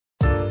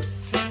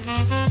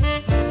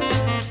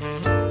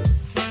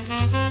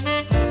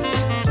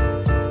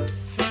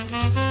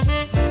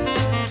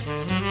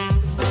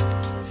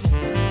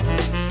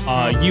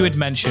you had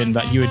mentioned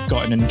that you had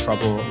gotten in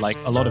trouble like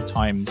a lot of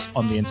times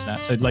on the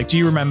internet. So like, do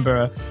you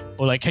remember,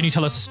 or like, can you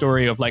tell us a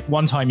story of like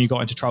one time you got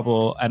into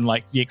trouble and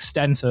like the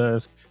extent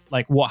of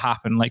like what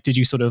happened? Like, did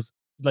you sort of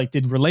like,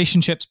 did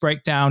relationships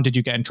break down? Did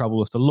you get in trouble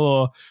with the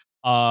law?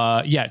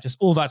 Yeah, just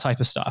all that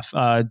type of stuff.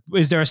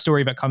 Is there a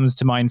story that comes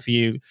to mind for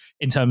you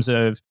in terms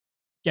of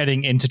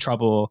getting into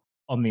trouble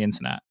on the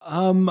internet?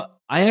 I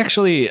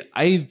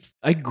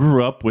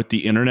grew up with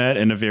the internet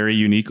in a very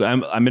unique.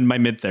 I'm in my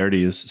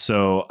mid-30s,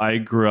 so I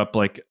grew up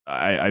like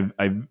I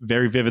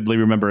very vividly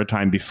remember a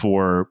time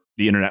before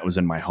the internet was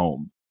in my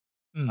home.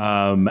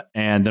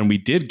 And then we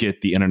did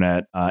get the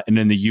internet, and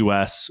in the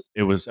US,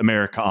 it was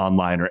America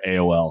Online or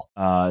AOL.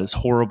 This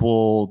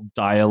horrible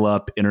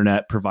dial-up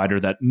internet provider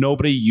that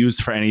nobody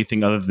used for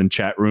anything other than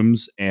chat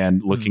rooms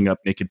and looking up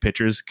naked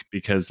pictures,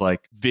 because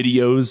like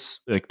videos,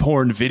 like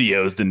porn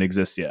videos, didn't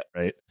exist yet,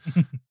 right?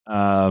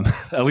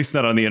 At least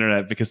not on the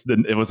internet, because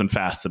then it wasn't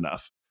fast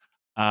enough.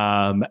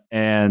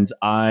 And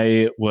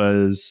I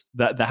was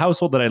the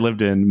household that I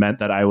lived in meant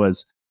that I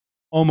was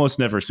almost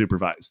never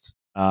supervised.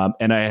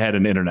 And I had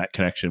an internet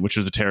connection, which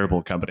was a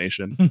terrible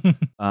combination.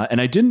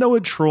 And I didn't know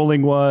what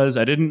trolling was.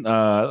 I didn't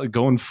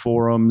go in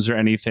forums or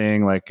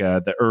anything like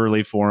the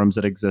early forums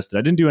that existed.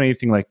 I didn't do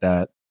anything like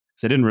that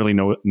because I didn't really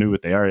knew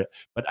what they are.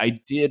 But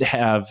I did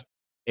have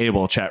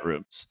AOL chat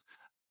rooms.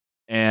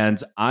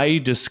 And I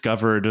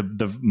discovered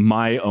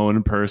my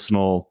own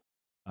personal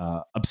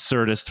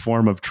absurdist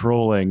form of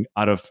trolling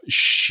out of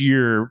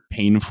sheer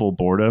painful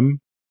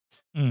boredom.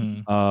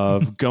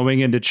 Of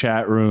going into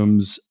chat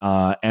rooms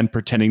and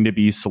pretending to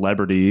be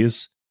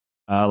celebrities.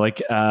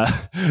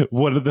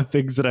 One of the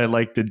things that I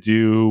like to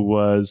do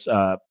was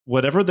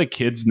whatever the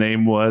kid's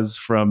name was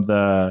from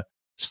the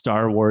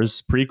Star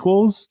Wars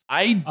prequels.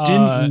 I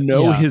didn't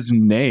know his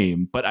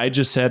name, but I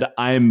just said,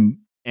 I'm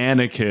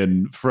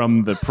Anakin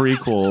from the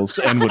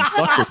prequels and would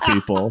fuck with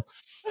people.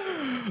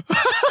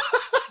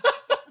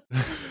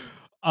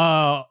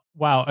 Wow.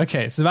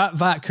 Okay. So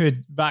that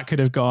could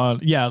have gone.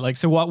 Yeah. Like,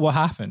 so what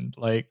happened?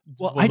 Like,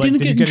 well, I didn't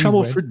get in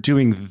trouble for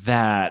doing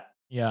that.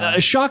 Yeah.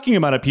 A shocking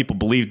amount of people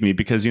believed me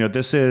because, you know,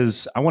 this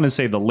is, I want to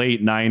say the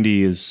late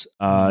 90s.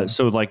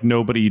 So like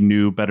nobody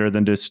knew better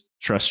than to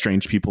trust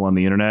strange people on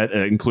the internet,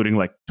 including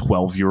like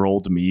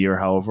 12-year-old me or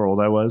however old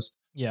I was.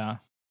 Yeah.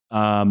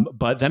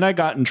 But then I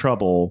got in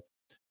trouble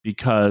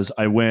because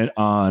I went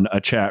on a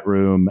chat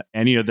room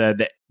and, you know,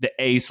 the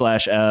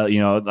A/L,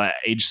 you know, the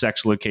age,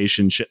 sex,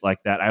 location, shit like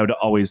that. I would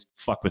always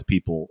fuck with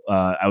people.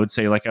 I would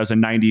say like I was a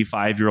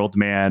 95-year-old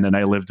man and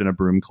I lived in a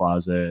broom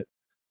closet,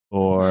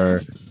 or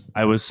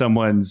I was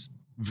someone's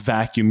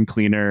vacuum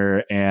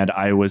cleaner and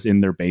I was in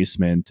their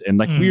basement, and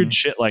like weird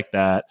shit like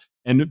that.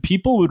 And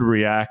people would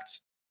react,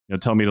 you know,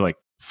 tell me to like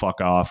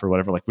fuck off or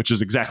whatever, like, which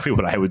is exactly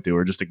what I would do,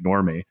 or just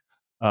ignore me.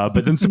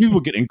 But then some people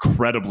get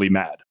incredibly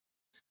mad.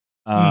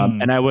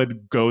 And I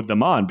would goad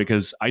them on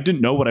because I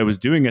didn't know what I was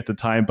doing at the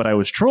time, but I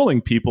was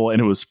trolling people and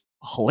it was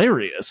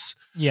hilarious.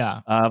 Yeah.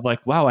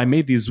 Like, wow, I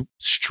made these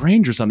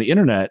strangers on the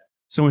internet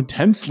so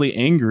intensely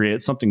angry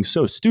at something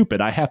so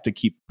stupid, I have to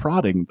keep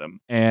prodding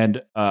them.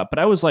 And but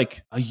I was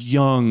like a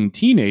young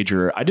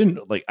teenager.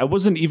 I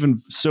wasn't even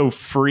so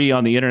free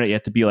on the internet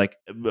yet to be like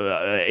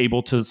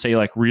able to say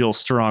like real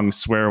strong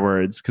swear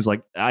words, because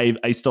like I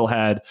still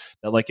had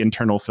that like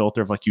internal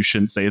filter of like, you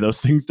shouldn't say those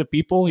things to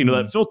people, you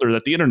know, that filter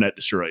that the internet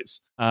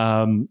destroys.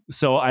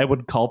 So I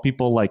would call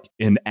people like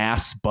an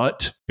ass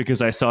butt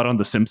because I saw it on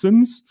The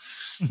Simpsons.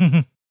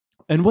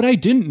 And what I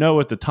didn't know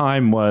at the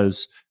time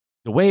was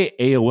the way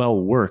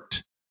AOL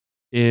worked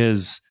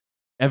is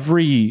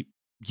every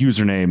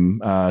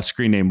username,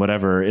 screen name,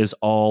 whatever, is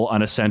all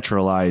on a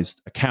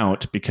centralized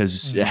account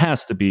because it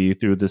has to be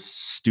through this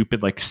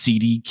stupid like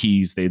CD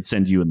keys they'd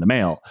send you in the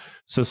mail.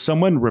 So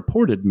someone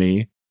reported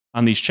me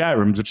on these chat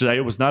rooms, which I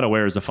was not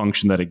aware as a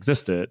function that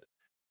existed.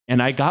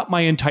 And I got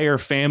my entire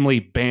family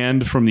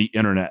banned from the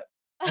internet.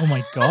 Oh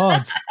my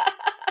God.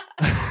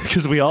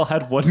 Because we all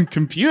had one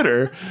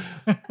computer.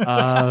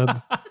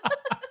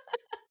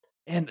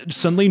 And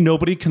suddenly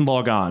nobody can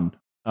log on.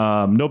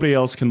 Nobody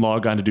else can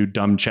log on to do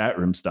dumb chat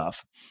room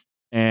stuff.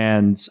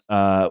 And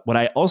what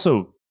I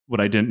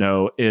didn't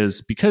know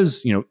is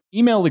because, you know,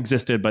 email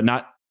existed, but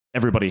not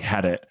everybody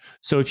had it.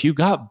 So if you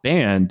got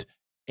banned,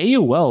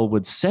 AOL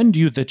would send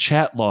you the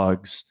chat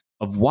logs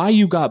of why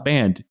you got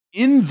banned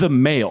in the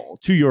mail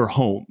to your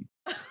home.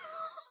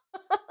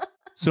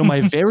 So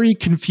my very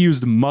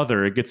confused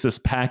mother gets this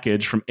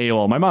package from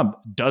AOL. My mom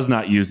does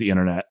not use the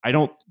internet.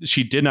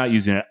 She did not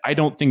use the internet. I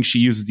don't think she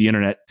uses the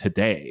internet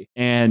today.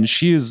 And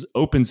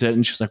opens it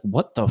and she's like,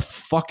 what the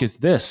fuck is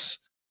this?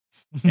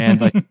 And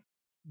like,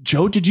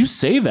 Joe, did you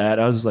say that?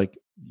 I was like,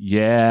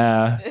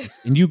 yeah.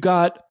 And you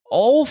got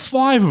all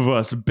 5 of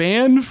us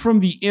banned from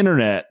the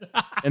internet,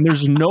 and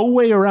there's no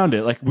way around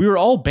it. Like, we were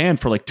all banned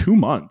for like 2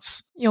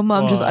 months. Your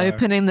mum just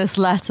opening this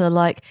letter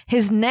like,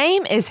 his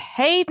name is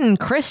Hayden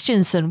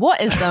Christensen.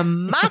 What is the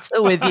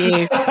matter with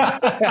you?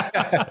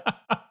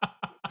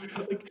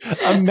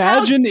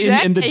 Imagine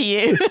How in dare the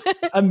you?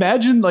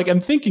 imagine, like,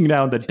 I'm thinking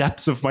now in the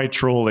depths of my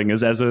trolling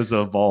as it has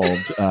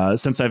evolved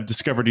since I've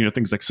discovered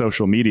things like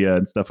social media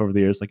and stuff over the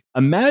years. Like,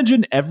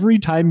 imagine every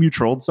time you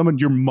trolled someone,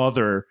 your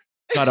mother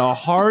got a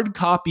hard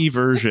copy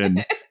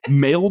version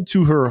mailed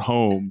to her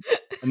home,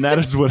 and that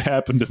is what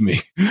happened to me.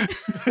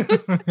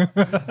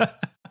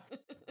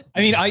 I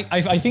mean,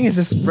 I think it's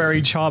just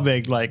very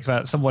charming, like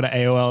that someone at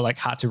AOL like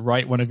had to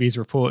write one of these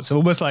reports. So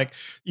almost like,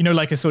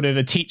 like a sort of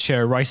a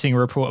teacher writing a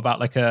report about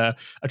like a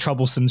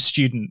troublesome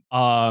student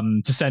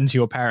to send to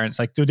your parents.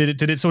 Like,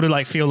 did it sort of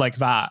like feel like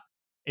that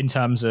in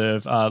terms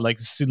of like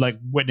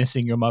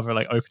witnessing your mother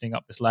like opening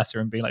up this letter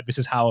and being like, this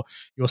is how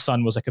your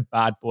son was like a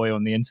bad boy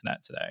on the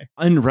internet today?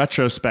 In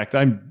retrospect,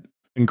 I'm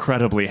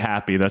incredibly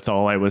happy that's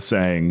all I was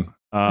saying.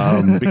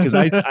 Because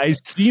I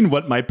seen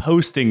what my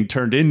posting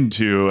turned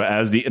into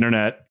as the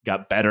internet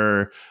got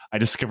better. I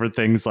discovered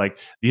things like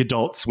the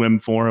Adult Swim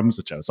forums,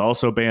 which I was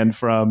also banned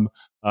from.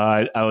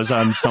 I was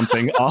on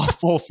something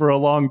awful for a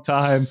long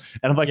time.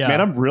 And I'm like,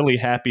 man, I'm really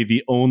happy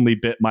the only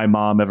bit my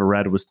mom ever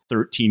read was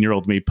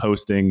 13-year-old me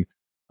posting,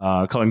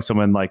 calling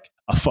someone like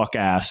a fuck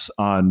ass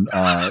on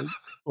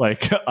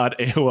like on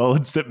AOL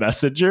Instant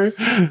Messenger.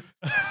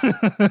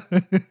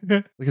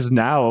 Because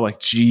now, like,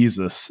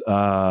 Jesus,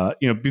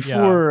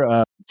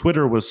 before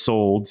Twitter was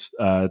sold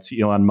to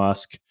Elon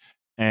Musk,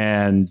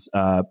 and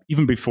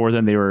even before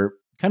then, they were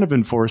kind of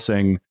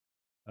enforcing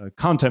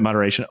content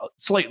moderation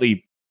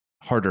slightly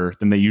harder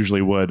than they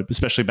usually would,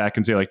 especially back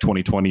in say like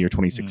 2020 or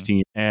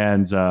 2016.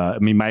 And I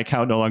mean, my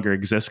account no longer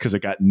exists because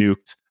it got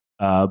nuked.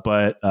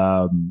 But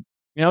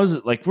I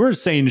was like, we're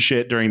saying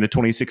shit during the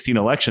 2016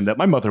 election that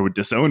my mother would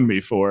disown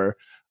me for,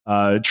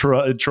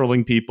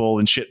 trolling people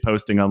and shit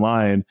posting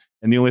online.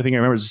 And the only thing I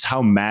remember is just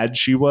how mad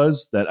she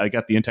was that I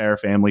got the entire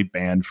family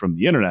banned from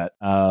the internet.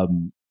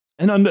 And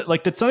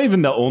like, that's not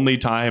even the only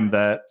time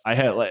that I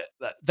had, like,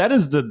 that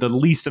is the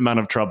least amount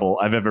of trouble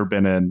I've ever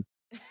been in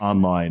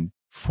online,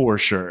 for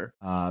sure.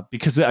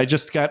 Because I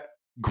just got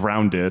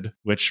grounded,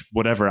 which,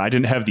 whatever, I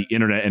didn't have the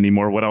internet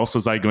anymore. What else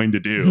was I going to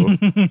do?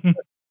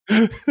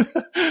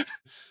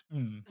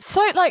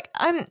 So, like,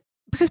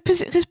 because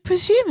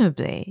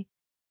presumably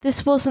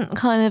this wasn't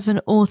kind of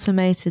an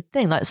automated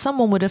thing. Like,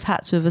 someone would have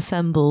had to have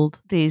assembled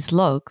these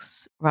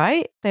logs,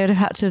 right? They would have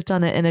had to have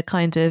done it in a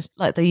kind of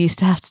like they used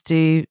to have to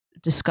do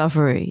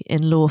discovery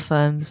in law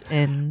firms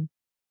in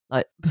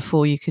like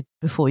before you could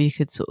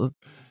sort of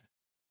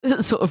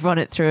run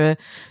it through a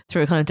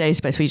kind of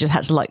database where you just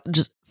had to like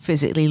just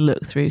physically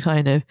look through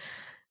kind of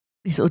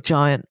these sort of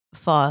giant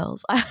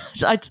files.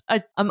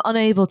 I'm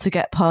unable to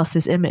get past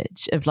this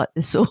image of like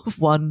this sort of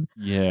one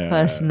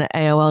person at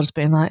AOL just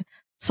being like,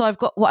 so I've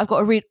got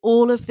to read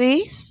all of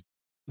these?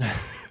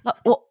 Like,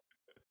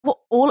 what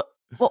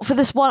for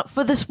this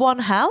one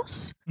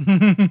house?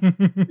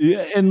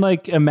 Yeah, and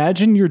like,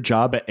 imagine your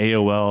job at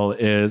AOL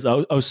is,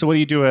 so what do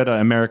you do at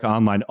America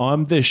Online? Oh,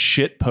 I'm this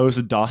shit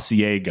post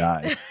dossier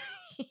guy.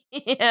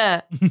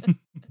 Yeah.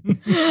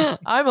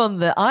 I'm on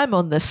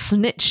the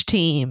snitch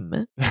team.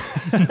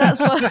 That's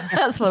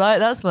what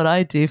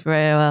I do for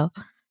AOL.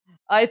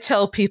 I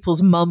tell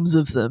people's mums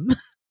of them.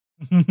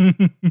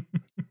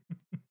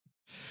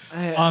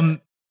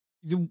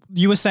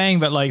 You were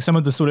saying that like some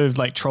of the sort of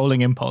like trolling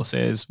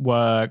impulses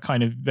were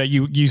kind of that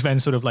you then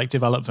sort of like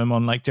develop them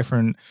on like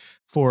different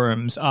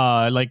forums.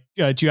 Do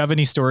you have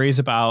any stories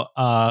about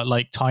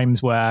like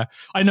times where,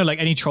 I don't know, like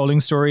any trolling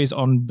stories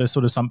on the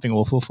sort of Something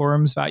Awful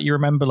forums that you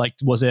remember? Like,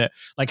 was it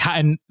like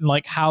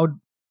how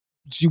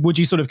would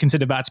you sort of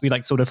consider that to be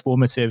like sort of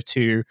formative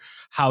to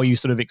how you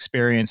sort of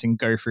experience and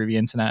go through the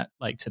internet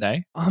like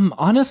today?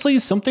 Honestly,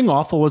 Something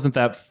Awful wasn't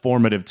that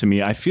formative to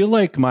me. I feel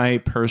like my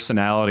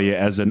personality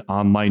as an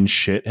online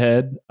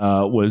shithead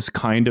was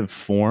kind of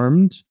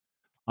formed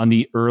on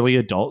the early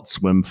Adult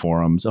Swim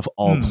forums of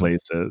all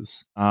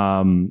places,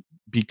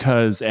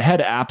 because it had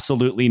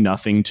absolutely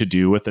nothing to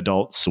do with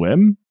Adult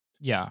Swim.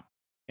 Yeah.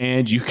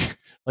 And you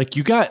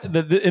got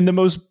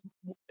the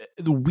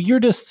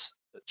weirdest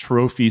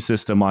trophy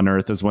system on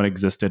earth is what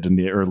existed in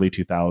the early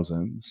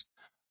 2000s.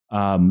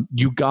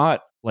 You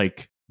got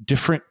like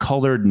different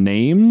colored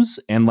names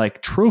and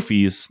like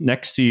trophies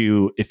next to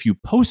you if you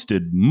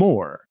posted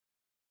more.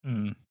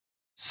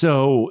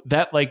 So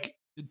that like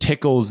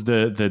tickles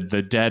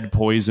the dead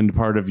poisoned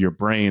part of your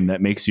brain that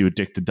makes you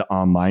addicted to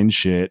online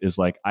shit, is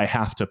like, I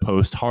have to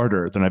post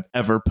harder than I've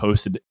ever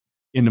posted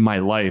in my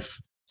life,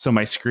 so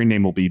my screen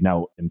name will be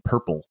now in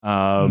purple.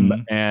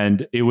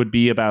 And it would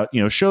be about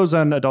shows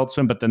on Adult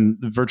Swim, but then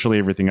virtually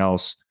everything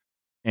else.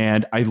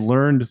 And I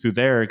learned through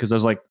there because I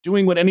was like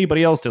doing what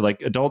anybody else did.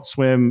 Like, Adult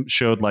Swim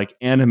showed like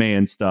anime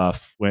and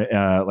stuff, like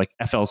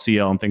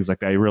FLCL and things like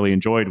that. I really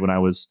enjoyed when I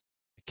was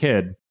a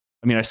kid.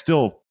 I mean, I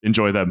still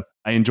enjoy them.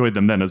 I enjoyed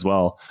them then as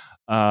well.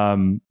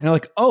 And I'm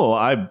like, oh,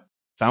 I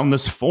found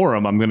this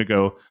forum. I'm going to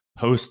go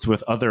post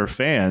with other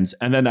fans.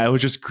 And then I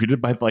was just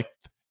greeted by like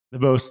the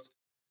most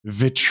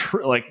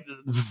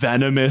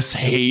venomous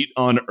hate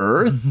on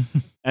earth.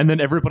 And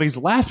then everybody's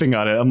laughing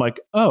at it. I'm like,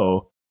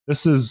 oh,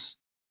 this is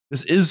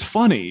this is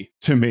funny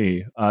to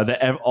me,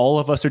 that all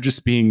of us are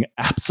just being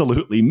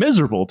absolutely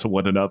miserable to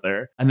one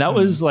another. And that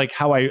was like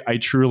how I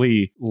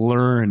truly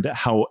learned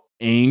how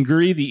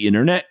angry the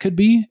internet could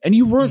be. And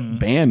you weren't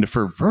banned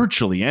for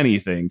virtually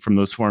anything from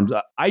those forums.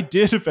 I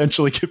did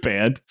eventually get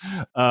banned.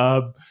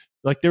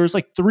 Like there was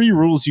like 3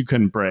 rules you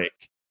couldn't break.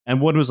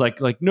 And one was like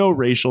no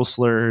racial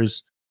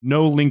slurs,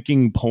 no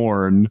linking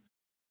porn,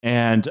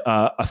 and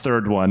a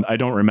third one I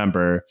don't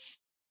remember.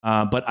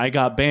 But I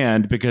got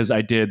banned because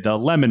I did the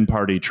lemon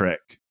party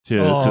trick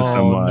to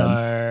someone.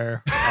 No.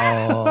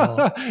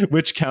 Oh,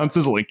 Which counts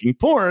as linking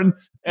porn.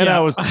 And I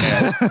was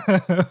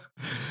banned.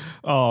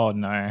 Oh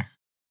no.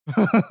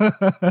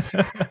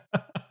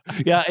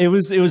 Yeah, it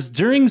was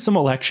during some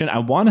election. I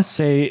want to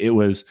say it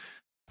was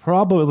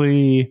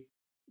probably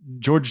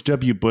George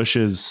W.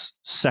 Bush's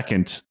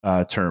second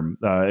term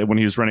when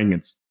he was running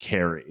against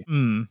Kerry.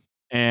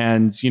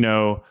 And, you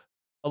know,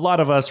 a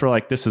lot of us were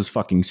like, this is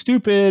fucking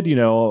stupid. You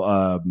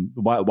know,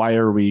 why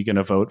are we going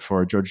to vote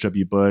for George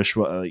W. Bush?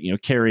 You know,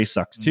 Kerry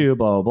sucks too,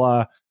 blah, blah,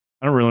 blah.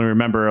 I don't really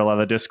remember a lot of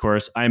the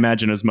discourse. I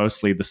imagine is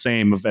mostly the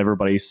same of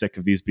everybody sick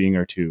of these being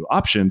our 2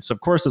 options. So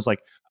of course, it's like,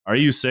 are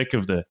you sick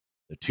of the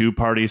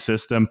 2-party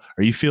system?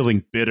 Are you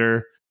feeling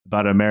bitter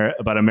about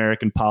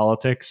American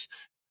politics?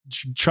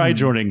 Try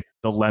joining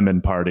the Lemon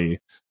Party.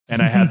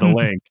 And I had the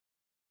link.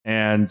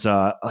 And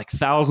like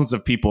thousands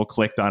of people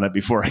clicked on it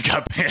before I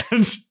got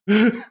banned.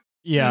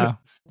 Yeah.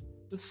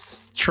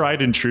 It's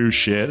tried and true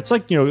shit. It's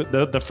like, you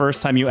know, the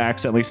first time you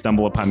accidentally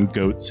stumble upon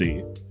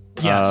Goatsy.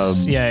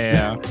 Yes.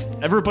 Yeah.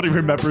 Everybody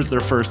remembers their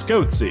first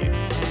Goatsy.